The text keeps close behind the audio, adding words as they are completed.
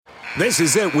This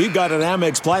is it. We've got an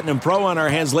Amex Platinum Pro on our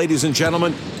hands, ladies and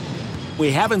gentlemen.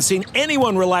 We haven't seen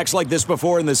anyone relax like this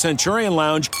before in the Centurion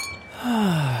Lounge.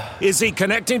 Is he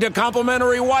connecting to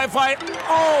complimentary Wi-Fi?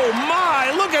 Oh,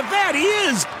 my. Look at that. He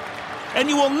is. And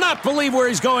you will not believe where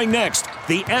he's going next.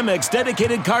 The Amex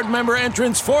dedicated card member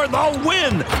entrance for the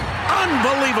win.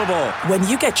 Unbelievable. When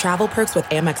you get travel perks with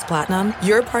Amex Platinum,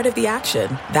 you're part of the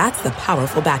action. That's the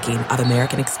powerful backing of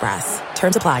American Express.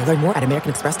 Terms apply. Learn more at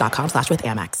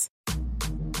americanexpress.com/withAmex.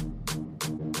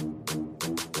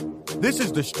 This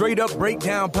is the Straight Up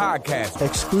Breakdown Podcast.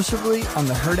 Exclusively on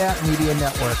the Herd App Media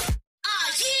Network.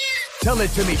 Tell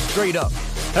it to me straight up.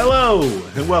 Hello,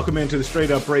 and welcome into the Straight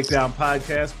Up Breakdown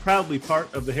Podcast, proudly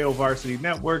part of the Hail Varsity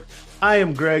Network. I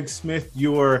am Greg Smith,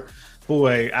 your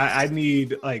boy. I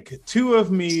need like 2 of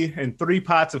me and 3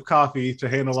 pots of coffee to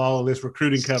handle all of this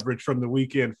recruiting coverage from the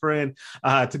weekend friend.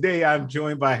 Today, I'm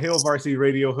joined by Hail Varsity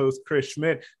Radio host Chris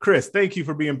Schmidt. Chris, thank you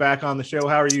for being back on the show.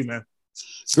 How are you, man?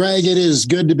 Greg, it is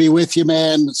good to be with you,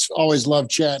 man. It's always love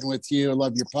chatting with you. I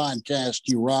love your podcast.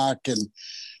 You rock. And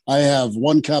I have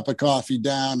 1 cup of coffee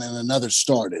down and another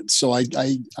started. So I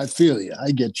feel you.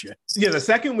 I get you. Yeah, the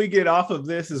second we get off of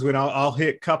this is when I'll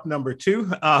hit cup number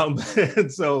 2.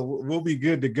 And so we'll be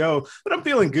good to go. But I'm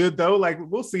feeling good, though. Like,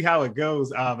 we'll see how it goes.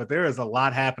 But there is a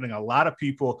lot happening, a lot of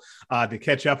people to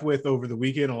catch up with over the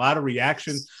weekend, a lot of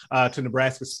reaction to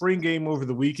Nebraska's spring game over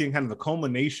the weekend, kind of the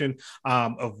culmination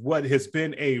of what has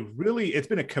been it's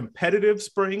been a competitive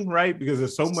spring, right? Because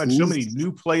there's so many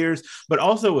new players, but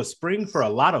also a spring for a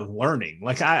lot of learning.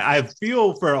 Like, I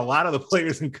feel for a lot of the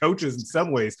players and coaches in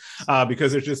some ways,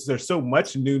 because there's so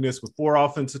much newness with 4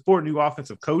 new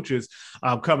offensive coaches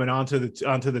coming onto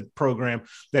the program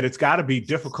that it's got to be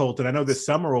difficult. And I know this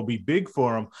summer will be big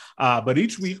for them. But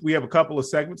each week we have a couple of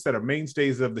segments that are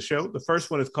mainstays of the show. The first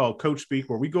one is called Coach Speak,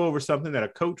 where we go over something that a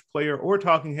coach, player, or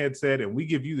talking head said, and we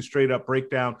give you the straight up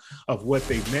breakdown of what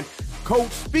they meant.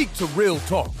 Coach Speak to Real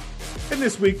Talk. And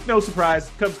this week, no surprise,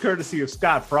 comes courtesy of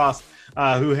Scott Frost,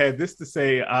 who had this to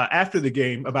say after the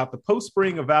game about the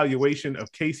post-spring evaluation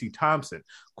of Casey Thompson.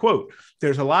 Quote,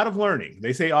 "There's a lot of learning.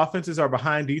 They say offenses are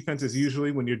behind defenses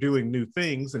usually when you're doing new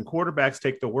things, and quarterbacks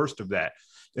take the worst of that.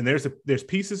 And there's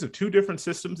pieces of 2 different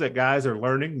systems that guys are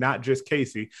learning, not just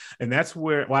Casey. And that's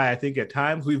why I think at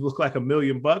times we've looked like $1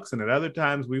 million, and at other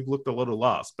times we've looked a little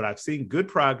lost. But I've seen good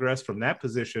progress from that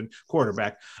position,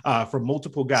 quarterback, from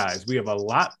multiple guys. We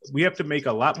have to make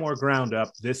a lot more ground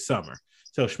up this summer."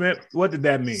 So, Schmidt, what did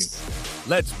that mean?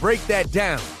 Let's break that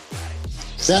down.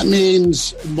 That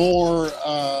means more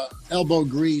elbow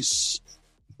grease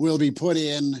will be put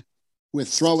in with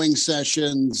throwing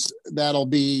sessions. That'll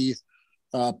be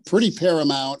pretty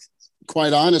paramount,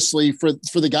 quite honestly, for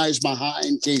the guys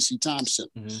behind Casey Thompson.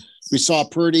 Mm-hmm. We saw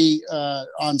Purdy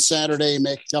on Saturday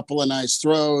make a couple of nice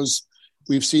throws.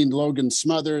 We've seen Logan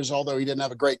Smothers, although he didn't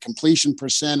have a great completion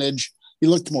percentage. He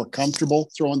looked more comfortable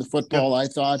throwing the football, I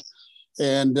thought.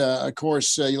 And, of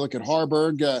course, you look at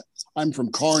Harburg. I'm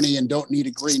from Kearney and don't need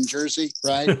a green jersey,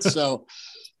 right? So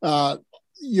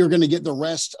you're going to get the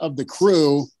rest of the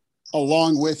crew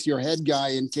along with your head guy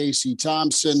in Casey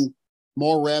Thompson,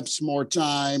 more reps, more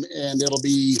time, and it'll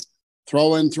be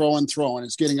throwing.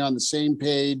 It's getting on the same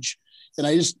page. And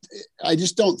I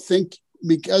just don't think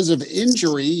because of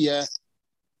injury,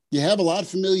 you have a lot of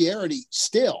familiarity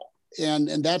still. And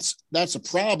that's a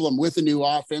problem with a new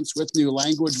offense, with new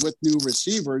language, with new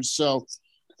receivers. So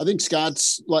I think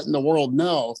Scott's letting the world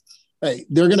know, hey,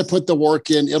 they're going to put the work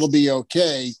in. It'll be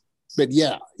okay. But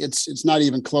yeah, it's not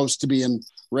even close to being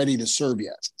ready to serve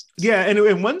yet. Yeah,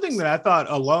 and one thing that I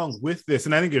thought along with this,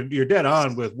 and I think you're dead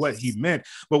on with what he meant,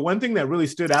 but one thing that really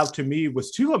stood out to me was,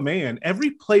 to a man,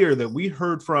 every player that we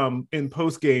heard from in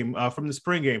postgame from the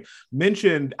spring game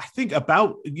mentioned, I think,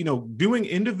 about, doing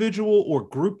individual or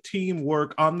group team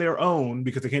work on their own,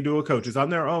 because they can't do it with coaches,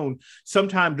 on their own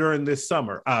sometime during this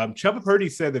summer. Chubba Purdy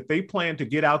said that they plan to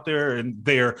get out there and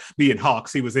be in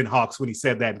Hawks. He was in Hawks when he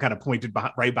said that and kind of pointed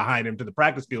right behind him to the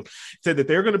practice field. Said that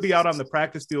they're going to be out on the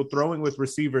practice field throwing with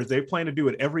receivers. They plan to do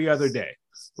it every other day,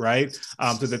 right?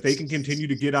 So that they can continue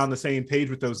to get on the same page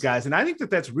with those guys. And I think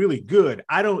that that's really good.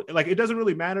 It doesn't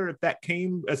really matter if that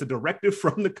came as a directive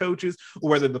from the coaches or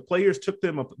whether the players took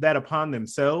that upon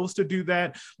themselves to do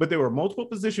that. But there were multiple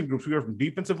position groups. We were from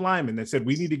defensive linemen that said,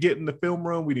 we need to get in the film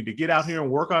room. We need to get out here and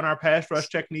work on our pass rush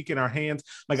technique in our hands.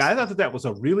 Like, I thought that was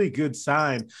a really good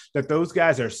sign that those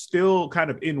guys are still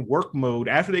kind of in work mode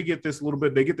after they get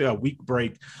a week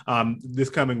break this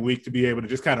coming week to be able to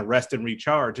just kind of rest and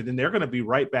recharge. And then they're going to be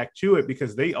right back to it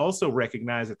because they also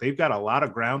recognize that they've got a lot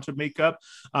of ground to make up.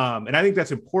 And I think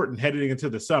that's important heading into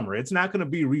the summer. It's not going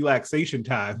to be relaxation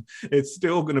time. It's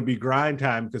still going to be grind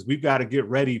time because we've got to get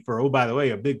ready for, oh, by the way,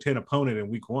 a Big Ten opponent in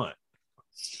week 1.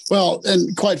 Well,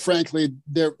 and quite frankly,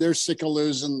 they're sick of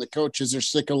losing. The coaches are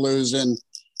sick of losing.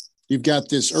 You've got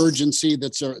this urgency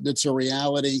that's a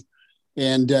reality,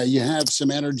 and you have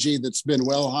some energy that's been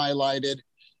well highlighted.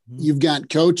 You've got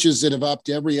coaches that have upped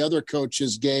every other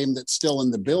coach's game that's still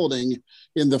in the building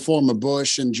in the form of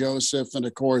Bush and Joseph, and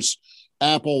of course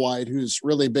Applewhite, who's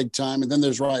really big time. And then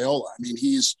there's Raiola. I mean,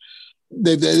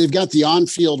 they've got the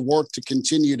on-field work to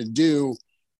continue to do.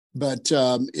 But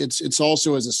it's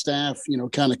also as a staff,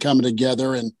 kind of coming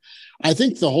together. And I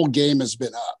think the whole game has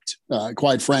been upped,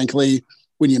 quite frankly.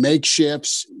 When you make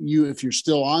shifts, if you're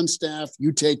still on staff,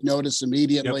 you take notice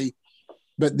immediately. Yep.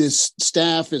 But this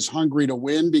staff is hungry to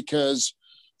win because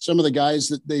some of the guys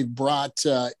that they've brought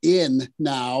in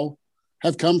now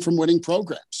have come from winning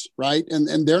programs, right?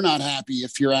 And they're not happy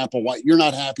if you're Applewhite. You're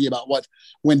not happy about what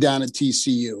went down at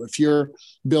TCU. If you're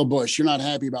Bill Bush, you're not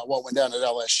happy about what went down at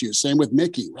LSU. Same with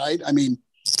Mickey, right? I mean,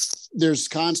 there's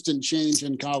constant change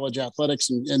in college athletics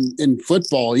and in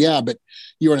football, yeah, but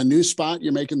you're in a new spot.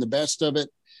 You're making the best of it.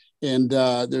 And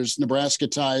there's Nebraska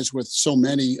ties with so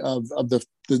many of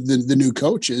the new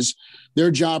coaches. Their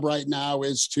job right now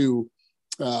is to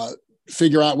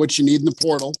figure out what you need in the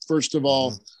portal, first of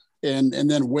all, and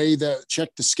then check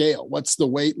the scale. What's the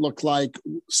weight look like?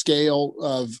 Scale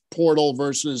of portal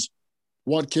versus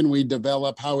what can we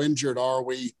develop? How injured are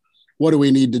we? What do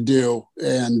we need to do?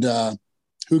 And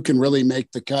who can really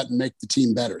make the cut and make the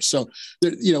team better? So,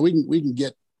 we can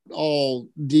get all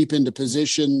deep into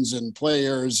positions and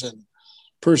players and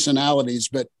personalities,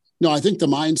 but no, I think the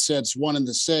mindset's one and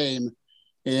the same.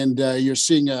 And you're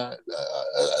seeing a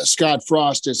Scott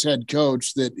Frost as head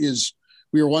coach that is.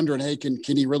 We were wondering, hey, can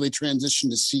he really transition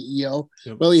to CEO?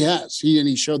 Yep. Well, he has.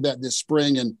 He showed that this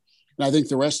spring, and I think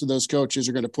the rest of those coaches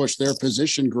are going to push their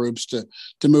position groups to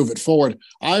move it forward.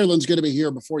 Ireland's going to be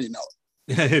here before you know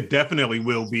it. It definitely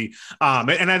will be.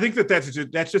 And I think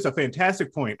that's just a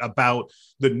fantastic point about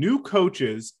the new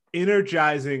coaches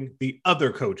energizing the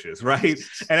other coaches, right?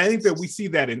 And I think that we see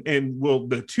that in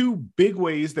the two big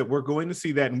ways that we're going to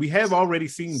see that, and we have already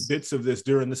seen bits of this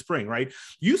during the spring, right?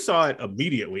 You saw it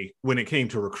immediately when it came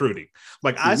to recruiting.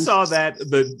 Like I saw that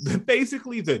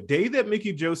basically the day that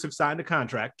Mickey Joseph signed a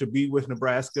contract to be with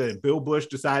Nebraska and Bill Bush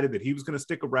decided that he was going to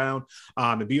stick around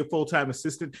and be a full-time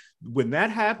assistant. When that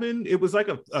happened, it was like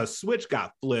a switch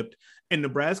got flipped. And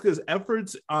Nebraska's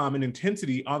efforts and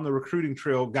intensity on the recruiting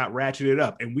trail got ratcheted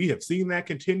up. And we have seen that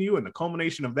continue. And the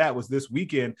culmination of that was this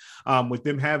weekend with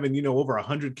them having, over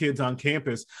 100 kids on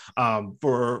campus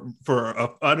for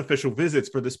unofficial visits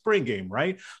for the spring game,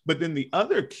 right? But then the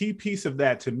other key piece of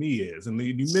that to me is, and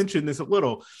you mentioned this a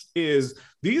little, is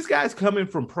these guys come in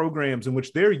from programs in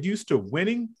which they're used to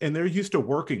winning and they're used to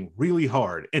working really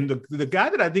hard. And the guy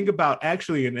that I think about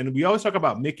actually, and we always talk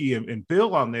about Mickey and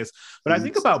Bill on this, but I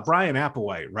think about Brian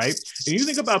Applewhite, right? And you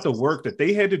think about the work that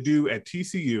they had to do at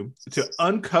TCU to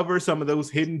uncover some of those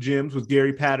hidden gems with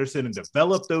Gary Patterson and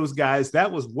develop those guys.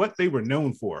 That was what they were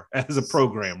known for as a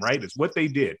program, right? It's what they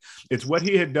did. It's what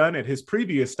he had done at his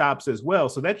previous stops as well.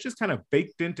 So that's just kind of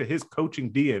baked into his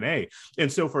coaching DNA.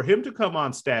 And so for him to come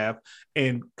on staff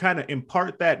and kind of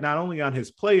impart that not only on his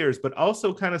players, but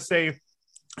also kind of say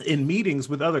in meetings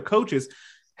with other coaches,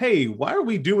 hey, why are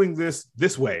we doing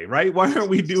this way, right? Why aren't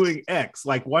we doing X?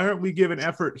 Like, why aren't we giving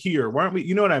effort here? Why aren't we,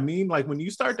 you know what I mean? Like when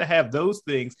you start to have those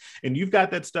things and you've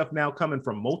got that stuff now coming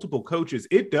from multiple coaches,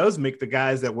 it does make the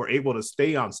guys that were able to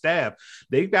stay on staff,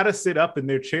 they've got to sit up in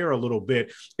their chair a little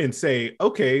bit and say,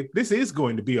 okay, this is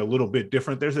going to be a little bit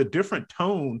different. There's a different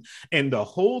tone. And the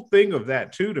whole thing of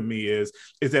that too, to me is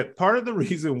that part of the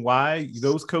reason why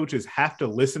those coaches have to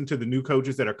listen to the new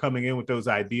coaches that are coming in with those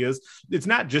ideas, it's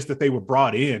not just that they were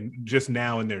brought in just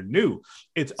now and they're new.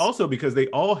 It's also because they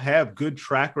all have good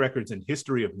track records and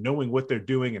history of knowing what they're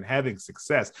doing and having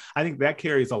success. I think that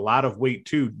carries a lot of weight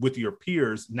too with your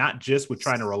peers, not just with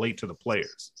trying to relate to the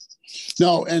players.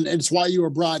 No, and it's why you were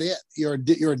brought in. You're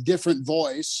a different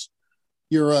voice.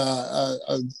 You're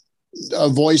a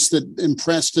voice that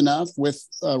impressed enough with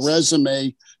a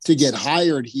resume to get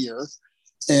hired here.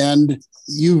 And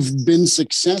you've been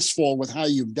successful with how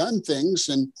you've done things,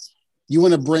 and you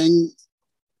want to bring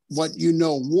what you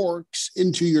know works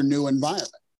into your new environment.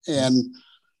 And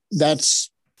that's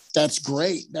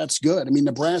great. That's good. I mean,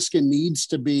 Nebraska needs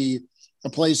to be a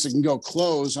place that can go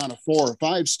close on a 4 or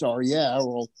 5 star. Yeah.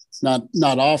 Well,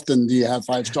 not often do you have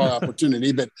 5-star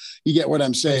opportunity, but you get what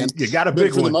I'm saying. You got a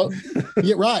big one.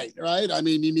 Yeah, right. I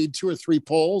mean, you need 2 or 3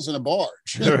 poles and a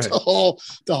barge right. to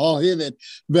haul him it.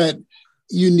 But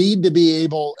you need to be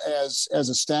able, as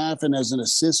a staff and as an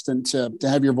assistant, to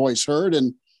have your voice heard.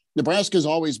 And Nebraska's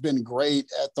always been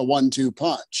great at the 1-2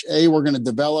 punch. We're going to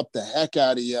develop the heck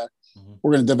out of you. Mm-hmm.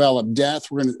 We're going to develop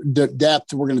depth. We're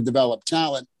going to develop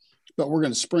talent, but we're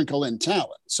going to sprinkle in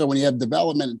talent. So when you have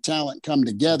development and talent come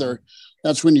together,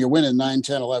 that's when you're winning 9,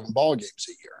 10, 11 ball games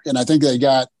a year. And I think they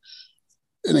got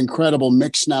an incredible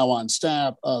mix now on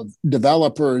staff of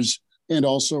developers and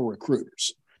also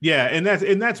recruiters. Yeah, and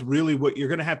that's really what you're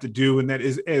going to have to do, and that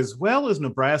is as well as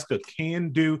Nebraska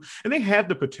can do, and they have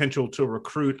the potential to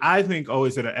recruit, I think,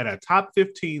 always at a top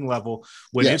 15 level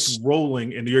when it's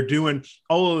rolling and you're doing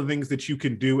all of the things that you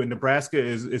can do, and Nebraska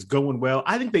is going well.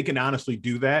 I think they can honestly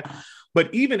do that.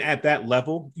 But even at that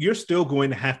level, you're still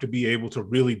going to have to be able to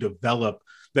really develop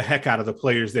the heck out of the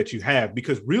players that you have,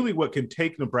 because really what can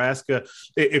take Nebraska,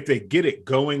 if they get it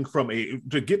going from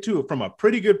a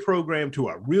pretty good program to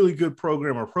a really good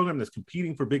program, or a program that's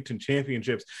competing for Big Ten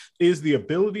championships, is the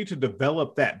ability to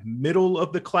develop that middle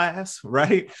of the class,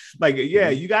 right? Like,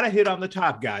 yeah, you got to hit on the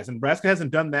top guys, and Nebraska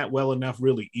hasn't done that well enough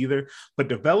really either, but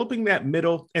developing that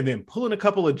middle and then pulling a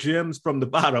couple of gems from the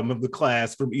bottom of the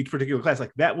class from each particular class,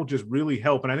 like that will just really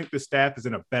help. And I think the staff is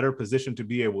in a better position to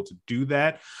be able to do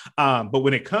that. But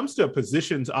when it comes to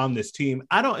positions on this team,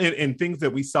 and things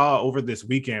that we saw over this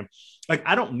weekend, like,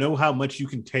 I don't know how much you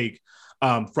can take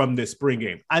from this spring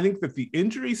game. I think that the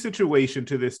injury situation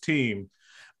to this team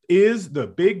is the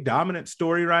big dominant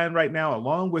story, Ryan, right now,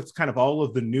 along with kind of all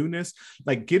of the newness,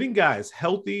 like getting guys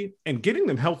healthy and getting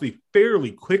them healthy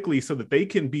fairly quickly so that they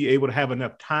can be able to have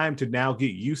enough time to now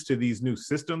get used to these new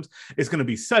systems is going to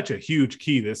be such a huge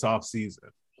key this offseason.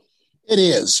 It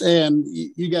is. And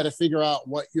you got to figure out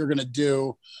what you're going to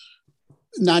do,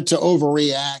 not to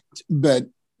overreact, but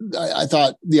I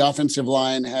thought the offensive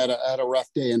line had a rough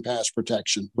day in pass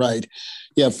protection, right?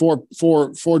 Yeah. Four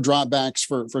dropbacks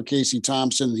for Casey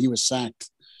Thompson. He was sacked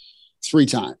 3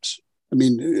 times. I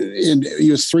mean, and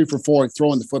he was 3 for 4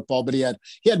 throwing the football, but he had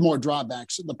more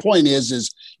dropbacks. The point is it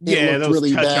looked those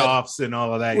really touch bad. Offs and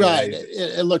all of that. Right.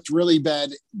 Yeah. It looked really bad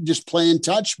just playing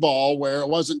touch ball, where it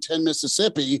wasn't 10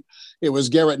 Mississippi. It was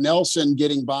Garrett Nelson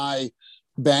getting by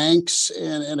Banks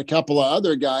and a couple of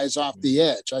other guys off the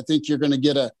edge. I think you're going to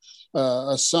get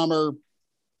a summer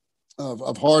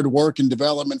of hard work and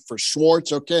development for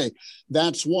Schwartz. Okay,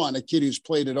 that's one, a kid who's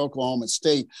played at Oklahoma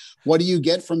State. What do you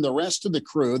get from the rest of the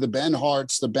crew, the Ben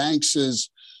Harts, the Bankses,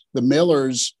 the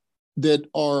Millers, that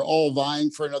are all vying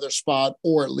for another spot,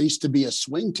 or at least to be a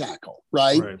swing tackle,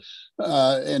 right?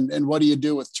 And what do you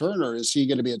do with Turner? Is he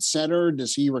going to be at center?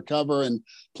 Does he recover and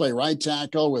play right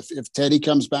tackle if Teddy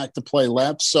comes back to play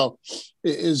left? So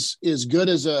is good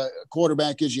as a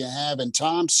quarterback as you have in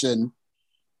Thompson,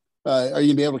 are you going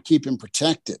to be able to keep him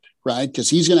protected, right? Because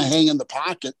he's going to hang in the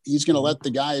pocket. He's going to let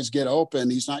the guys get open.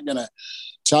 He's not going to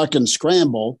tuck and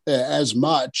scramble as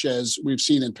much as we've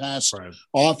seen in past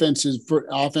offenses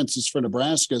for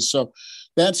Nebraska. So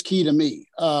that's key to me.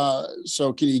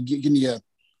 So can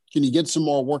you get some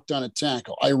more work done at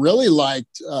tackle? I really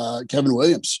liked Kevin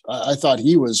Williams. I thought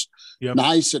he was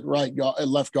nice at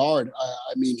left guard.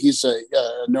 I mean, he's a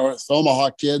North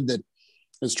Omaha kid that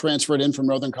is transferred in from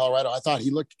Northern Colorado. I thought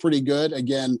he looked pretty good.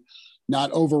 Again,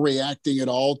 not overreacting at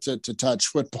all to touch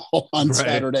football on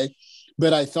Saturday.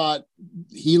 But I thought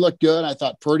he looked good. I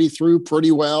thought Purdy threw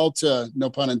pretty well to, no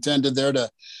pun intended there,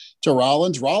 to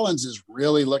Rollins. Rollins has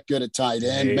really looked good at tight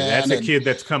end, man. That's a kid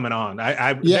that's coming on.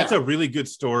 That's a really good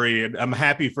story, and I'm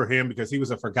happy for him because he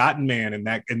was a forgotten man in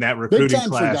that recruiting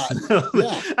class.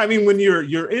 I mean, when you're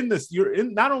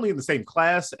not only in the same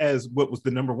class as what was the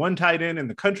number 1 tight end in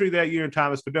the country that year in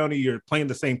Thomas Fidone, you're playing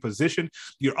the same position.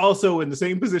 You're also in the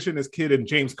same position as kid in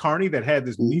James Carney that had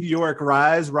this meteoric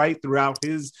rise right throughout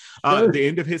his the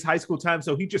end of his high school time.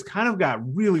 So he just kind of got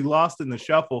really lost in the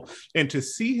shuffle, and to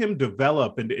see him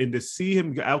develop and to see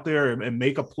him out there and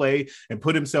make a play and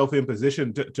put himself in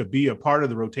position to be a part of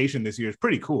the rotation this year is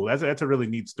pretty cool. That's a really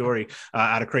neat story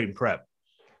out of Creighton Prep.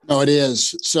 No, it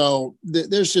is. So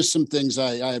there's just some things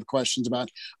I have questions about.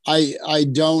 I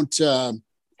don't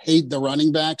hate the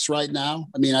running backs right now.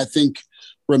 I mean, I think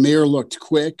Rahmir looked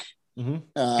quick.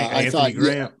 I thought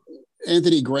Grant.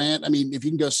 Anthony Grant, I mean, if you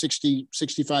can go 60,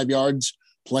 65 yards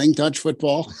playing touch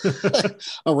football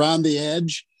around the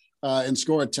edge, and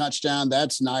score a touchdown,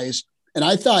 that's nice. And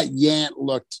I thought Yant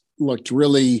looked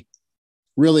really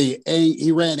really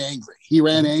he ran angry. He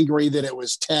ran angry that it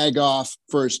was tag off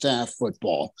first half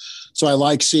football. So I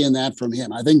like seeing that from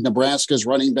him. I think Nebraska's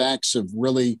running backs have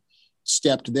really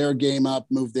stepped their game up,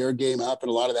 moved their game up, and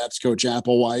a lot of that's Coach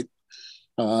Applewhite.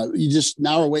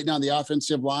 Now we're waiting on the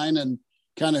offensive line and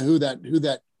kind of who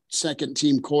that second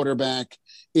team quarterback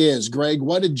is. Greg,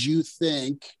 what did you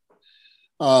think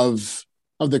of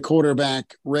the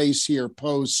quarterback race here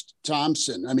post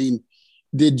Thompson? I mean,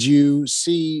 did you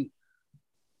see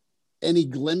any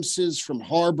glimpses from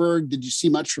Haarberg? Did you see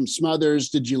much from Smothers?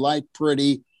 Did you like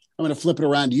Priddy? I'm going to flip it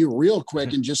around to you real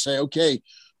quick and just say, okay,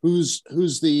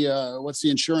 what's the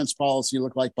insurance policy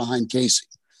look like behind Casey?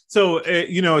 So,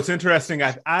 it's interesting.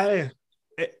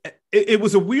 It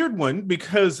was a weird one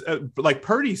because like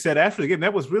Purdy said after the game,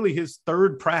 that was really his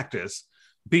third practice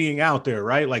being out there,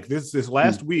 right? Like this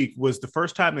last week was the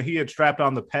first time that he had strapped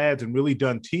on the pads and really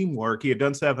done teamwork. He had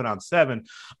done 7-on-7.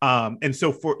 And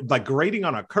so for like grading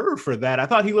on a curve for that, I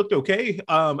thought he looked okay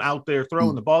out there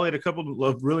throwing the ball. He had a couple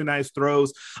of really nice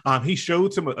throws. He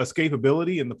showed some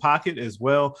escapability in the pocket as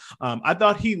well. I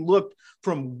thought he looked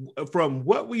from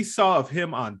what we saw of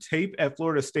him on tape at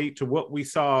Florida State to what we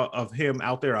saw of him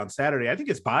out there on Saturday. I think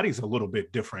his body's a little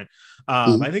bit different.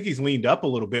 I think he's leaned up a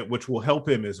little bit, which will help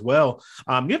him as well.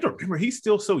 You have to remember he's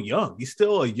still so young. He's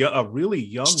still a really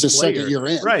young player. Second year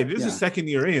in. Right. This is second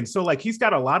year in. So like he's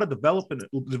got a lot of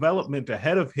development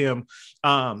ahead of him.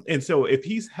 And so if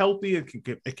he's healthy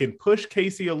and can push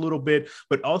Casey a little bit,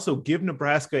 but also give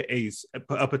Nebraska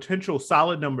a potential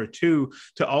solid number 2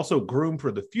 to also groom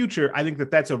for the future, I think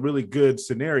that's a really good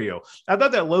scenario. I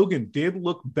thought that Logan did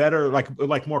look better,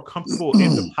 like more comfortable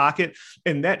in the pocket,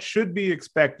 and that should be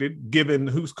expected given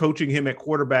who's coaching him at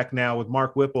quarterback now with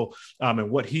Mark Whipple, and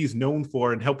what he's known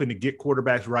for and helping to get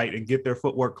quarterbacks right and get their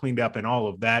footwork cleaned up and all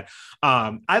of that.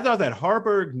 I thought that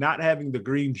Haarberg not having the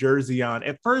green jersey on,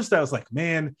 at first I was like,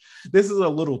 man, this is a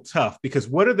little tough because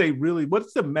what's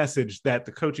the message that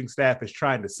the coaching staff is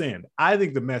trying to send? I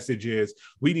think the message is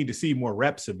we need to see more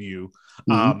reps of you,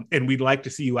 and we'd like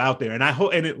to see you out there. And I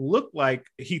hope, and it looked like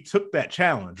he took that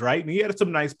challenge, right? And he had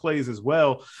some nice plays as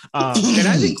well. And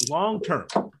I think long term,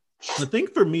 the thing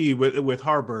for me with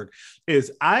Haarberg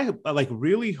is I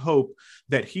really hope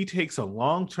that he takes a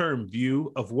long-term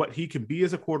view of what he can be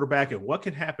as a quarterback and what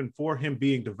can happen for him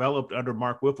being developed under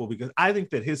Mark Whipple, because I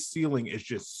think that his ceiling is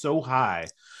just so high,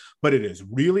 but it is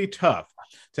really tough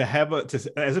to have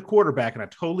as a quarterback, and I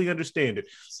totally understand it,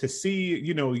 to see,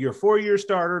 your 4-year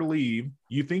starter leave,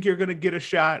 you think you're going to get a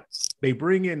shot. They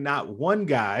bring in not one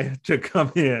guy to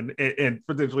come in and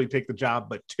potentially take the job,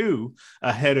 but 2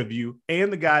 ahead of you,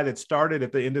 and the guy that started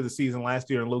at the end of the season last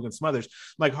year, Logan Smothers.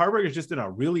 Like Haarberg is just in a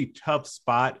really tough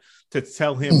spot to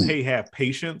tell him, hey, have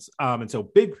patience. And so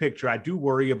big picture, I do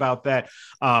worry about that.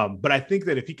 But I think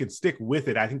that if he can stick with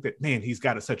it, I think that, man, he's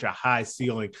got such a high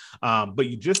ceiling. But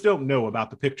you just don't know about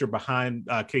the picture behind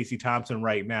Casey Thompson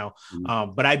right now.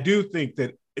 But I do think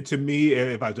that, to me,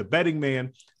 if I was a betting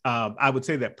man, I would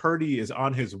say that Purdy is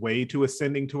on his way to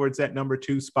ascending towards that number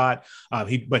 2 spot.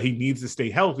 But he needs to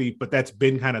stay healthy. But that's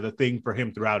been kind of the thing for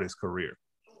him throughout his career.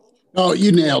 Oh,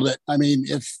 you nailed it. I mean,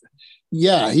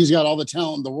 he's got all the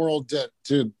talent in the world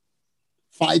to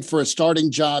fight for a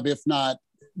starting job, if not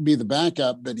be the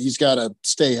backup, but he's got to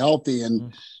stay healthy.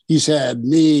 And he's had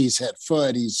knee, he's had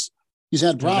foot, he's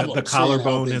had problems. The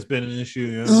collarbone has been an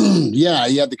issue. Yeah,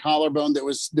 he had the collarbone that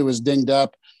was dinged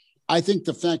up. I think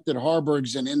the fact that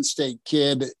Haarberg's an in-state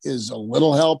kid is a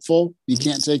little helpful. You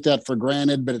can't take that for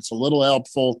granted, but it's a little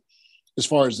helpful as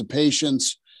far as the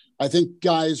patience. I think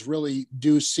guys really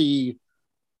do see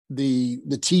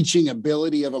the teaching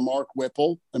ability of a Mark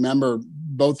Whipple. I remember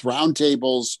both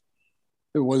roundtables,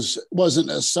 it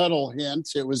wasn't a subtle hint.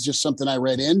 It was just something I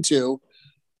read into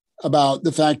about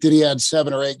the fact that he had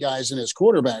 7 or 8 guys in his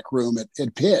quarterback room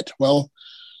at Pitt. Well,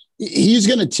 he's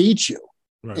going to teach you,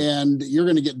 right, and you're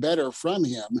going to get better from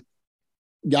him.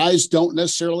 Guys don't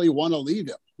necessarily want to leave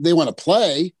him. They want to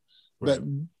play, right, but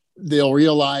they'll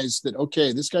realize that,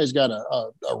 okay, this guy's got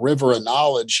a river of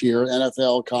knowledge here,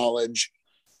 NFL, college,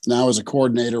 now as a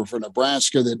coordinator for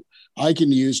Nebraska, that I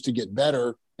can use to get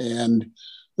better. And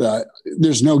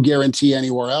there's no guarantee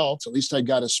anywhere else. At least I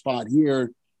got a spot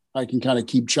here I can kind of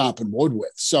keep chopping wood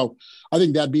with. So I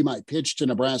think that'd be my pitch to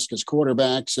Nebraska's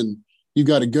quarterbacks. And you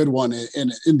got a good one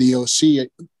in the OC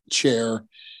chair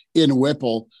in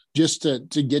Whipple, just to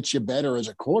get you better as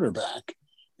a quarterback,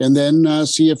 and then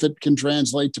see if it can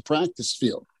translate to practice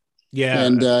field. Yeah.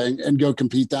 And go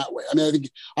compete that way. I mean,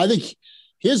 I think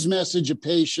his message of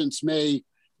patience may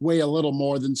weigh a little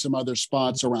more than some other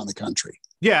spots around the country.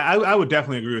 Yeah, I would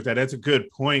definitely agree with that. That's a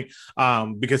good point,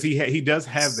 because he does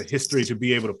have the history to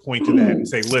be able to point to that and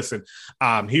say, listen,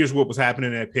 here's what was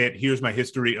happening at Pitt. Here's my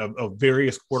history of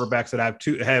various quarterbacks that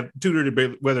have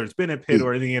tutored, whether it's been at Pitt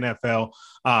or in the NFL.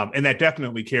 And that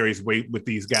definitely carries weight with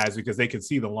these guys because they can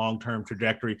see the long-term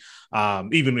trajectory.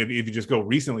 Even if you just go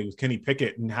recently with Kenny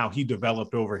Pickett and how he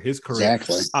developed over his career.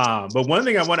 Exactly. But one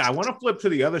thing I want to flip to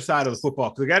the other side of the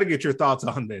football, because I got to get your thoughts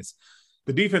on this.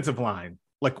 The defensive line.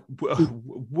 Like,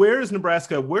 where is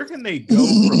Nebraska? Where can they go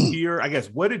from here? I guess,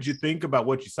 what did you think about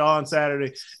what you saw on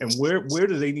Saturday, and where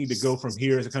do they need to go from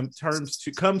here as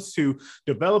it comes to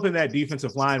developing that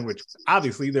defensive line, which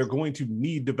obviously they're going to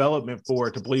need development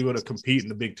for to be able to compete in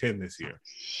the Big Ten this year?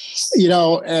 You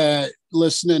know,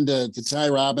 listening to Ty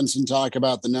Robinson talk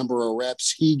about the number of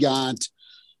reps he got,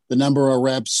 the number of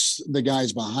reps the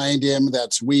guys behind him,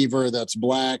 that's Weaver, that's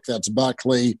Black, that's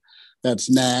Buckley, that's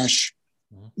Nash.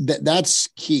 That's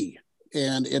key.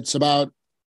 And it's about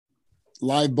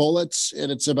live bullets,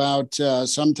 and it's about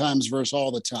sometimes versus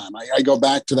all the time. I go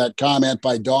back to that comment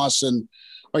by Dawson,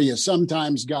 are you a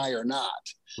sometimes guy or not?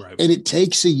 Right. And it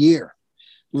takes a year.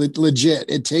 Legit.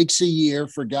 It takes a year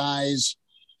for guys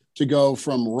to go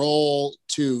from role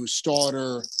to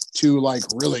starter to like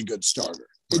really good starter.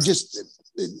 Right. It just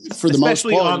for the most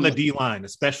part. Especially on the D-line,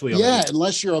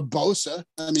 unless you're a Bosa.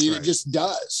 I mean, It just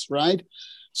does, right?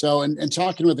 So, and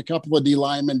talking with a couple of D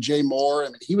linemen, Jay Moore, I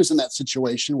mean, he was in that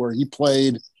situation where he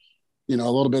played, you know, a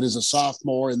little bit as a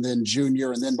sophomore and then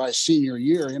junior. And then by senior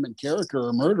year, him and Carricker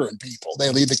are murdering people. They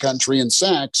lead the country in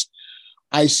sacks.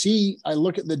 I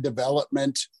look at the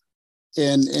development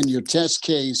and your test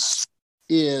case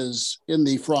is in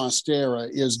the Frost era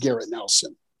is Garrett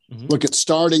Nelson. Mm-hmm. Look at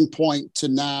starting point to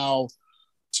now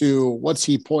to what's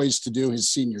he poised to do his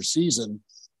senior season.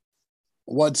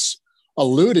 What's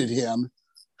eluded him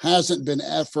hasn't been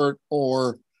effort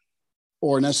or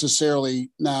necessarily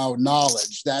now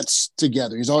knowledge. That's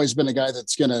together. He's always been a guy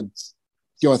that's going to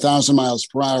go 1,000 miles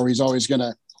per hour. He's always going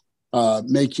to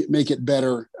make it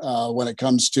better when it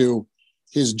comes to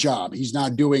his job. He's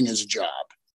not doing his job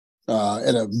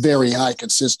at a very high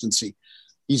consistency.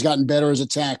 He's gotten better as a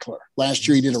tackler. Last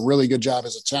year, he did a really good job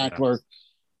as a tackler. Yeah.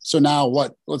 So now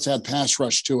let's add pass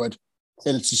rush to it.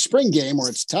 And it's a spring game where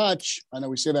it's touch. I know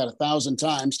we say that 1,000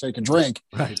 times, take a drink.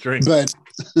 Right, drink.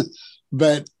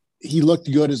 But he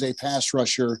looked good as a pass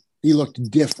rusher. He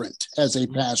looked different as a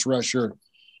pass rusher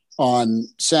on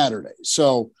Saturday.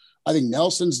 So I think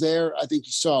Nelson's there. I think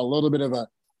you saw a little bit of a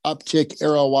uptick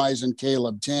arrow-wise in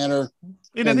Caleb Tanner.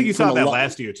 And I think you saw that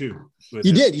last year too.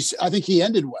 You did. I think he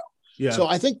ended well. Yeah. So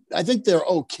I think they're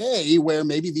okay where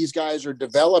maybe these guys are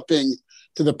developing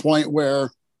to the point where,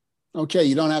 okay,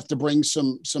 you don't have to bring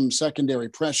some secondary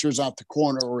pressures out the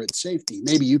corner or at safety.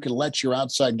 Maybe you can let your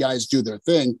outside guys do their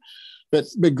thing. But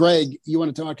Greg, you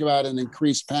want to talk about an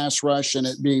increased pass rush and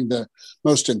it being the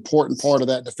most important part of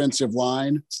that defensive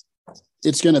line?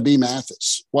 It's going to be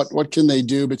Mathis. What can they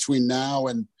do between now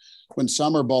and when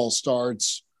summer ball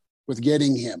starts with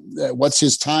getting him? What's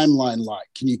his timeline like?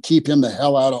 Can you keep him the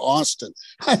hell out of Austin?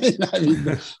 I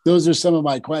mean, those are some of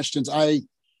my questions.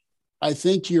 I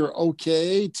think you're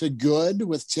okay to good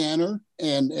with Tanner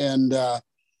and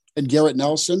Garrett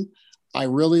Nelson. I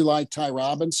really like Ty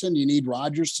Robinson. You need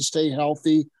Rodgers to stay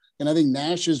healthy. And I think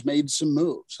Nash has made some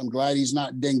moves. I'm glad he's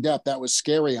not dinged up. That was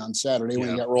scary on Saturday when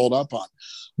he got rolled up on.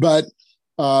 But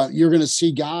you're going to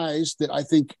see guys that I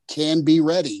think can be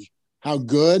ready. How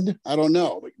good? I don't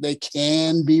know. They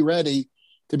can be ready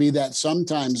to be that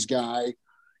sometimes guy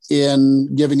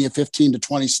in giving you 15 to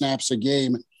 20 snaps a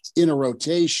game in a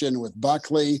rotation with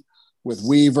Buckley, with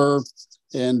Weaver,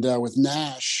 and with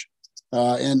Nash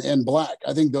and Black.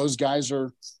 I think those guys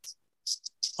are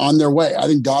on their way. I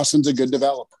think Dawson's a good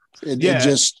developer. It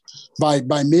just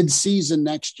by mid-season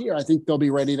next year, I think they'll be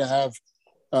ready to have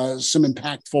some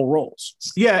impactful roles.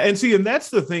 Yeah. And that's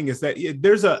the thing is that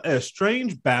there's a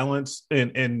strange balance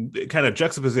and kind of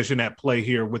juxtaposition at play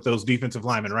here with those defensive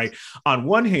linemen, right? On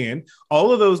one hand,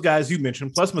 all of those guys you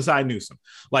mentioned, plus Masai Newsome,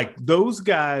 like those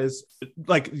guys,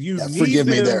 like you need forgive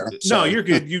them, me there. No, you're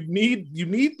good. You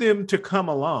need them to come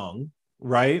along.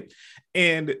 Right.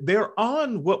 And they're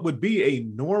on what would be a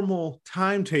normal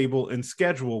timetable and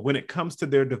schedule when it comes to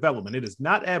their development. It is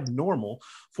not abnormal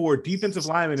for defensive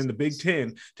linemen in the Big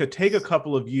Ten to take a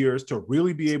couple of years to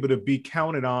really be able to be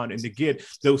counted on and to get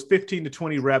those 15 to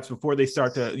 20 reps before they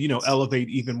start to, elevate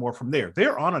even more from there.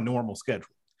 They're on a normal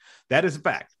schedule. That is a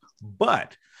fact.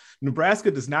 But Nebraska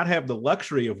does not have the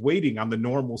luxury of waiting on the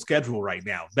normal schedule right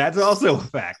now. That's also a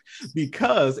fact,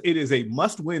 because it is a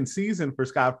must-win season for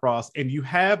Scott Frost, and you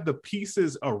have the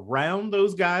pieces around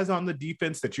those guys on the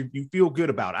defense that you feel good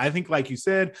about. I think, like you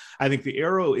said, I think the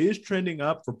arrow is trending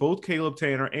up for both Caleb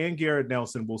Tanner and Garrett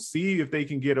Nelson. We'll see if they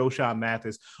can get O'Shawn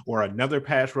Mathis or another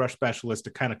pass rush specialist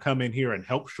to kind of come in here and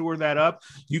help shore that up.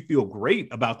 You feel great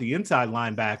about the inside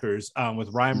linebackers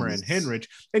with Reimer and Henrich,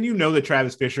 and you know that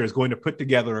Travis Fisher is going to put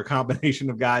together a combination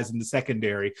of guys in the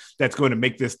secondary that's going to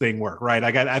make this thing work, right?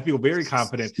 I feel very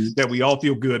confident that we all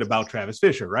feel good about Travis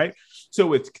Fisher, right?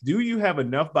 So it's, do you have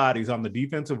enough bodies on the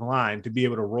defensive line to be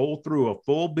able to roll through a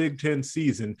full Big Ten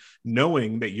season,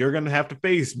 knowing that you're going to have to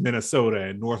face Minnesota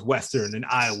and Northwestern and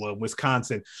Iowa and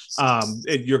Wisconsin? And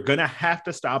you're going to have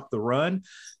to stop the run.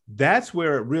 That's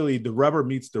where it really, the rubber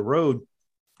meets the road,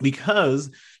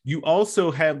 because you also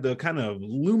have the kind of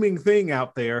looming thing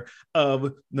out there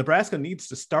of Nebraska needs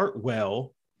to start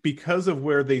well because of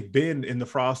where they've been in the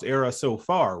Frost era so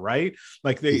far, right?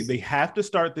 Like they have to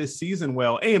start this season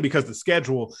well, and because the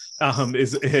schedule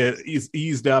is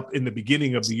eased up in the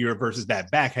beginning of the year versus that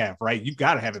back half, right? You've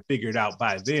got to have it figured out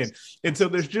by then. And so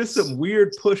there's just some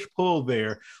weird push-pull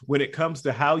there when it comes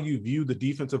to how you view the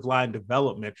defensive line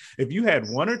development. If you had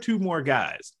one or two more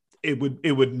guys, it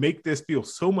would make this feel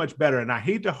so much better. And I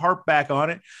hate to harp back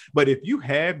on it, but if you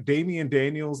had Damian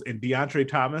Daniels and DeAndre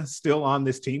Thomas still on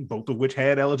this team, both of which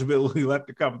had eligibility left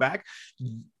to come back,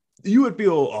 you would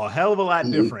feel a hell of a lot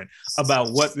different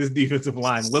about what this defensive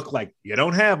line looked like. You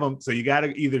don't have them, so you got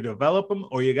to either develop them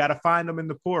or you got to find them in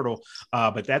the portal.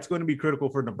 But that's going to be critical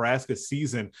for Nebraska's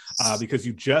season because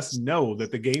you just know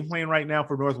that the game plan right now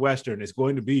for Northwestern is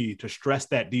going to be to stress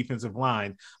that defensive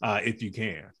line if you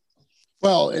can.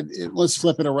 Well, let's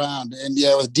flip it around. And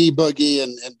yeah, with D Boogie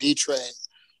and D Train,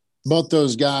 both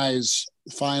those guys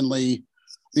finally,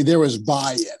 I mean, there was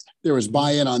buy-in. There was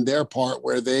buy-in on their part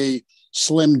where they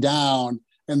slimmed down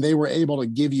and they were able to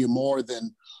give you more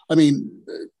than, I mean,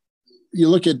 you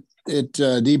look at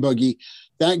D Boogie,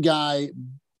 that guy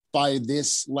by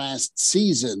this last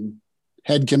season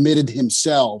had committed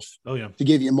himself to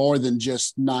give you more than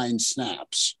just 9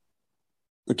 snaps.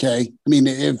 Okay. I mean,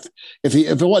 if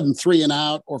it wasn't 3 and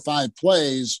out or 5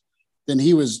 plays, then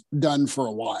he was done for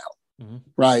a while,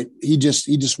 right? He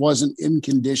just wasn't in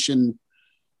condition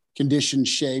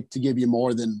shape to give you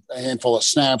more than a handful of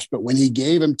snaps. But when he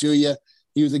gave them to you,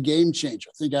 he was a game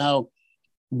changer. Think of how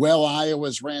well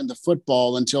Iowa's ran the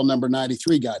football until number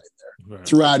 93 got in there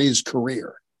throughout his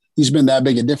career. He's been that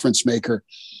big a difference maker.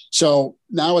 So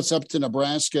now it's up to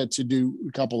Nebraska to do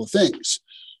a couple of things.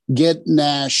 Get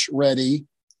Nash ready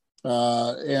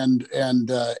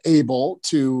and able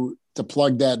to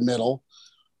plug that middle.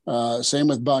 Same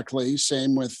with Buckley.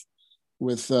 Same with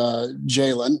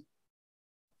Jalen.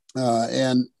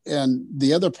 And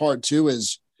the other part too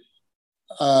is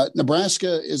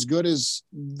Nebraska, as good as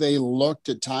they looked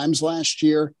at times last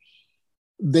year,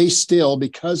 they still,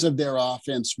 because of their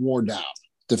offense, wore down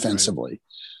defensively.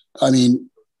 Right. I mean,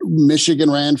 Michigan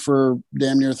ran for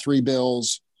damn near 3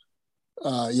 bills.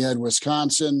 You had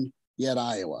Wisconsin, you had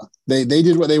Iowa. They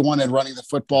did what they wanted running the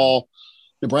football.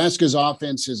 Nebraska's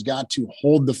offense has got to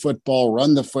hold the football,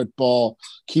 run the football,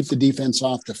 keep the defense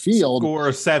off the field.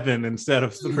 Score 7 instead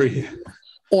of 3.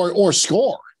 Or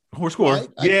score. Or score. Right?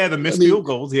 Yeah, the missed field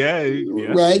goals. Yeah.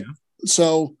 Right. Yeah.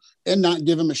 So, and not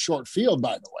give them a short field,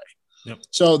 by the way. Yep.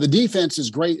 So the defense is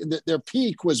great. Their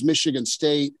peak was Michigan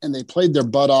State, and they played their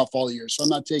butt off all year. So I'm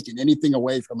not taking anything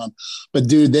away from them. But,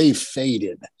 dude, they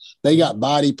faded. They got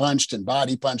body punched and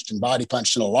body punched and body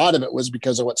punched. And a lot of it was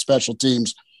because of what special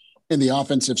teams in the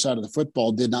offensive side of the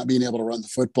football did, not being able to run the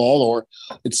football, or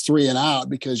it's 3 and out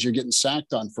because you're getting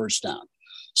sacked on first down.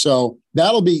 So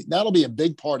that'll be a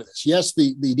big part of this. Yes,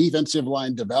 the defensive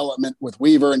line development with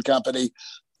Weaver and company,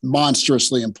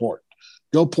 monstrously important.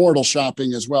 Go portal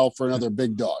shopping as well for another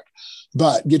big dog.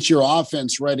 But get your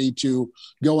offense ready to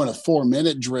go in a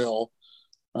 4-minute drill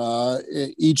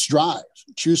each drive.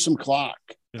 Choose some clock.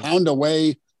 Pound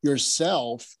away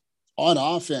yourself on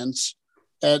offense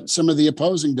at some of the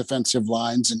opposing defensive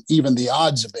lines and even the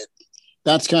odds of it.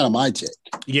 That's kind of my take.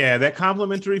 Yeah, that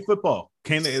complementary football.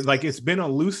 It's been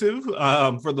elusive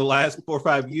for the last 4 or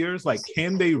 5 years. Like,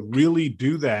 can they really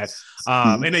do that?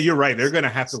 And you're right. They're going to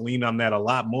have to lean on that a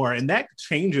lot more. And that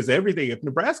changes everything. If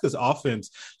Nebraska's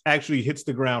offense actually hits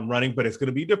the ground running, but it's going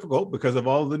to be difficult because of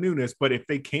all of the newness. But if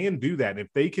they can do that, if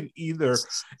they can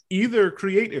either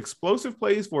create explosive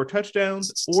plays for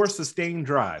touchdowns or sustain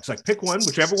drives, like pick one,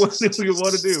 whichever one you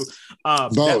want to do.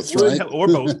 Both, right? Or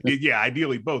both. Yeah,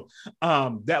 ideally both.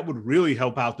 That would really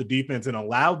help out the defense and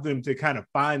allow them to kind kind of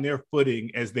find their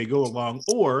footing as they go along,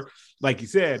 or like you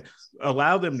said,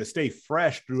 allow them to stay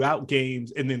fresh throughout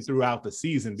games and then throughout the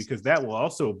season, because that will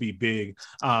also be big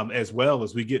as well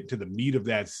as we get to the meat of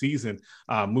that season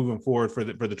moving forward for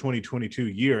the 2022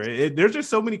 year. There's just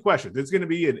so many questions. It's going to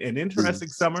be an interesting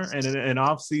summer and an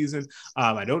off season.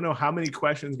 I don't know how many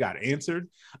questions got answered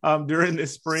during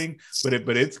this spring,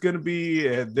 but it's going to be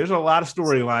there's a lot of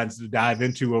storylines to dive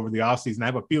into over the offseason. I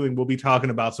have a feeling we'll be talking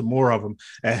about some more of them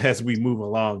as we move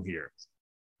along here.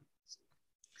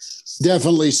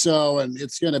 Definitely so. And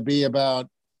it's going to be about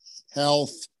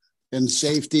health and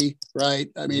safety, right?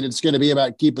 I mean, it's going to be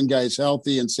about keeping guys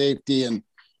healthy and safety. And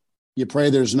you pray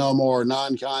there's no more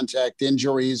non-contact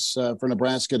injuries for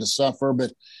Nebraska to suffer.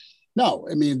 But no,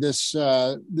 I mean, this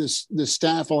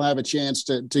staff will have a chance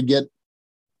to get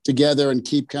together and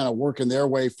keep kind of working their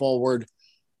way forward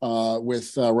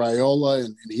with Raiola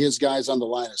and his guys on the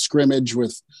line of scrimmage,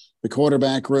 with the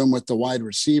quarterback room, with the wide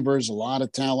receivers, a lot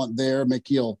of talent there.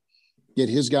 Mickey will get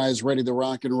his guys ready to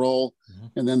rock and roll,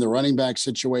 and then the running back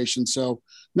situation. So,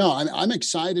 no, I'm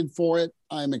excited for it.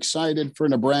 I'm excited for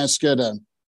Nebraska to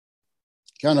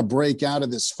kind of break out of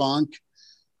this funk.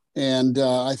 And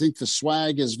I think the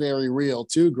swag is very real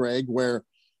too, Greg, where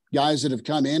guys that have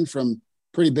come in from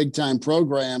pretty big-time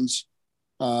programs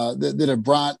that have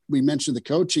brought, we mentioned the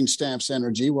coaching staff's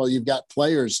energy. Well, you've got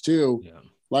players too,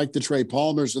 like the Trey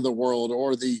Palmers of the world,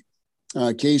 or the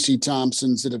Casey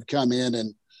Thompsons that have come in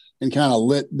and kind of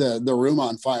lit the room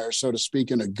on fire, so to speak,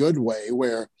 in a good way,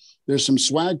 where there's some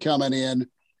swag coming in.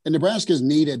 And Nebraska's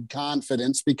needed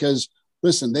confidence because,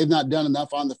 listen, they've not done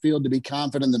enough on the field to be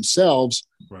confident themselves.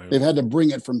 Right. They've had to bring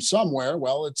it from somewhere.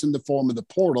 Well, it's in the form of the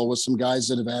portal with some guys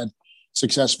that have had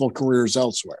successful careers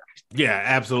elsewhere. Yeah,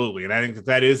 absolutely. And I think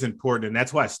that is important. And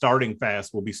that's why starting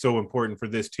fast will be so important for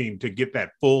this team, to get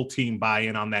that full team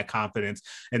buy-in on that confidence.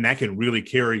 And that can really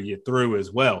carry you through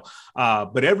as well.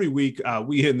 But every week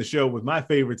we end the show with my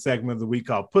favorite segment of the week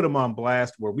called Put Them on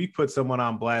Blast, where we put someone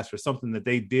on blast for something that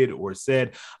they did or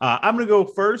said. I'm going to go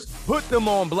first. Put them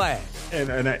on blast.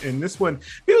 And this one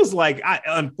feels like,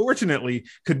 unfortunately,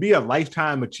 could be a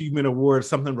Lifetime Achievement Award,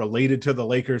 something related to the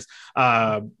Lakers.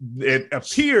 It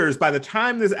appears by the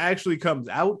time this actually comes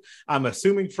out, I'm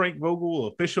assuming Frank Vogel will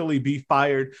officially be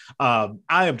fired. I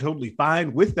am totally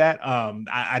fine with that.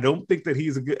 I don't think that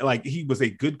he was a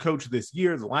good coach this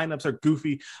year. The lineups are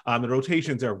goofy. The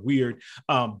rotations are weird.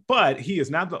 But he is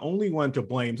not the only one to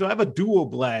blame. So I have a dual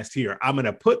blast here. I'm going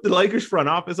to put the Lakers front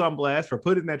office on blast for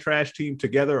putting that trash team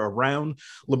together around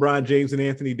LeBron James and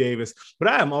Anthony Davis. But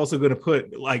I am also going to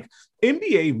put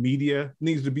NBA media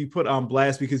needs to be put on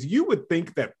blast, because you would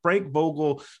think that Frank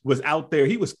Vogel was out there.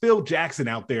 He was Phil Jackson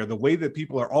out there, the way that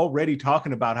people are already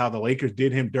talking about how the Lakers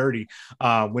did him dirty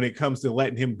when it comes to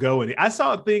letting him go. And I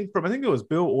saw a thing from, I think it was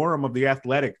Bill Oram of The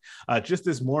Athletic just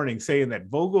this morning, saying that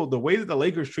Vogel, the way that the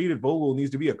Lakers treated Vogel,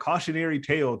 needs to be a cautionary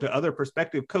tale to other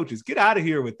prospective coaches. Get out of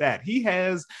here with that. He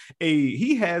has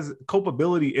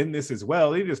culpability in this as well.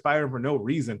 They just fired him for no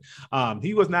reason.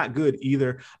 He was not good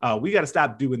either. We got to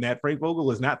stop doing that. Frank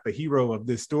Vogel is not the hero of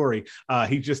this story.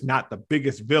 He's just not the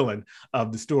biggest villain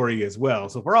of the story as well.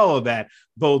 So for all of that,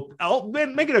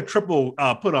 make it a triple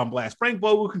put on blast. Frank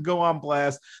Vogel can go on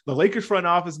blast. The Lakers front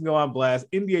office can go on blast.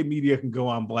 NBA media can go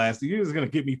on blast. You're just going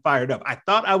to get me fired up. I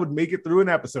thought I would make it through an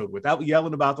episode without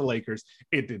yelling about the Lakers.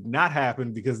 It did not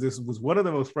happen, because this was one of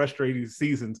the most frustrating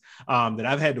seasons that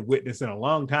I've had to witness in a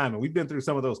long time. And we've been through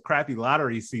some of those crappy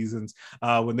lottery seasons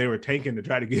when they were tanking to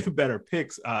try to get better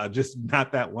picks just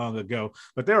not that long ago.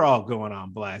 But they're all going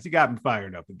on blast. You got me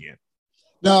fired up again.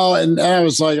 No, and I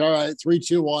was like, all right, 3,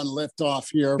 2, 1, lift off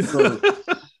here for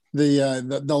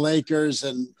the Lakers.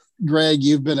 And Greg,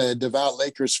 you've been a devout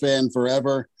Lakers fan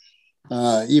forever.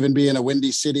 Even being a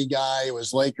Windy City guy, it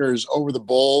was Lakers over the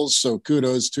Bulls. So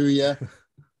kudos to you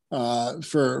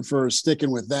for sticking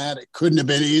with that. It couldn't have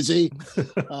been easy.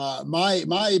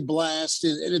 My blast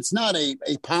is, and it's not a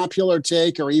popular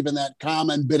take or even that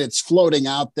common, but it's floating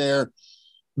out there.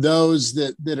 Those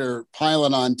that are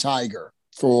piling on Tiger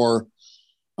for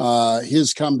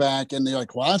his comeback, and they're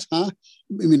like, what, huh?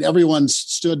 I mean, everyone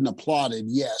stood and applauded,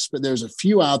 yes, but there's a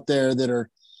few out there that are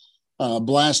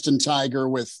blasting Tiger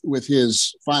with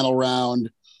his final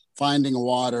round, finding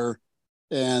water,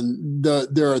 and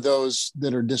there are those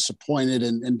that are disappointed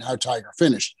in how Tiger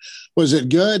finished. Was it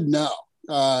good? No.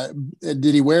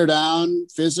 Did he wear down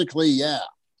physically? Yeah.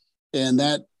 And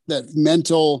that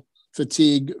mental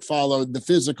fatigue followed the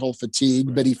physical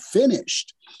fatigue, but he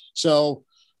finished. So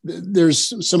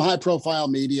there's some high profile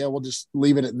media, we'll just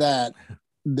leave it at that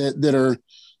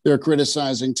they're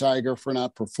criticizing Tiger for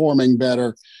not performing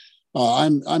better.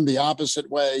 I'm the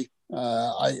opposite way.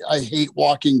 I hate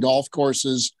walking golf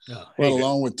courses, let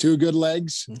alone with two good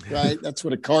legs, right? That's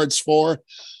what a cart's for.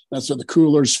 That's what the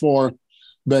cooler's for.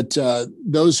 But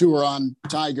those who are on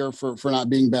Tiger for not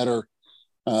being better,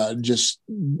 just,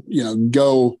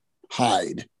 go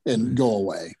hide and go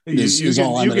away. You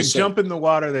can jump in the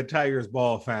water that Tiger's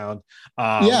ball found.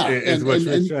 And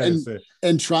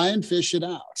try and fish it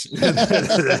out.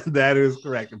 That is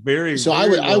correct. Very. So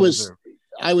very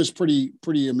I was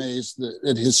pretty amazed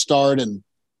at his start and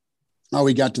how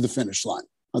he got to the finish line.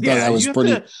 I thought that was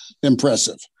pretty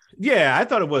impressive. Yeah, I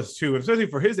thought it was too, especially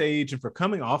for his age and for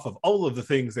coming off of all of the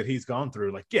things that he's gone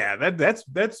through. Like,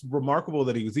 that's remarkable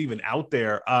that he was even out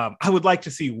there. I would like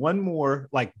to see one more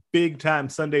big time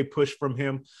Sunday push from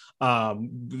him.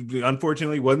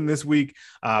 Unfortunately, wasn't this week,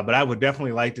 but I would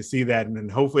definitely like to see that, and then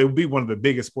hopefully it would be one of the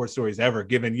biggest sports stories ever.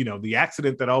 Given the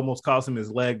accident that almost cost him his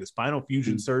leg, the spinal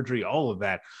fusion surgery, all of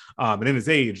that, and in his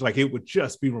age, it would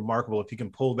just be remarkable if he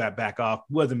can pull that back off.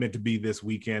 Wasn't meant to be this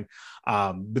weekend,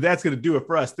 but that's going to do it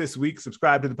for us this week.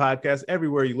 Subscribe to the podcast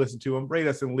everywhere you listen to them. Rate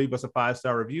us and leave us a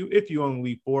 5-star review. If you only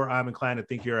leave 4, I'm inclined to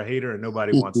think you're a hater, and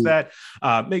nobody wants that.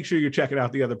 Make sure you're checking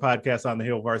out the other podcasts on the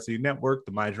Hail Varsity Network,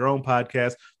 the Mind Your Own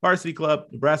podcast, Varsity Club,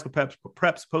 Nebraska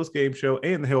Preps post-game show,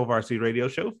 and the Hail Varsity Radio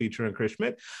Show featuring Chris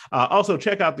Schmidt. Also,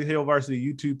 check out the Hail Varsity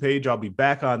YouTube page. I'll be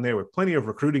back on there with plenty of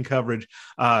recruiting coverage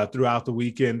throughout the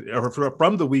weekend, or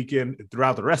from the weekend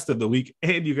throughout the rest of the week.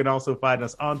 And you can also find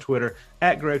us on Twitter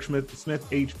at Greg Smith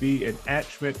HB, and at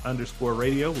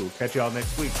Schmidt_radio. We'll catch y'all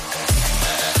next week.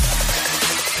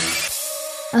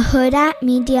 A Hurrdat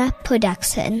Media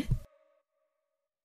Production.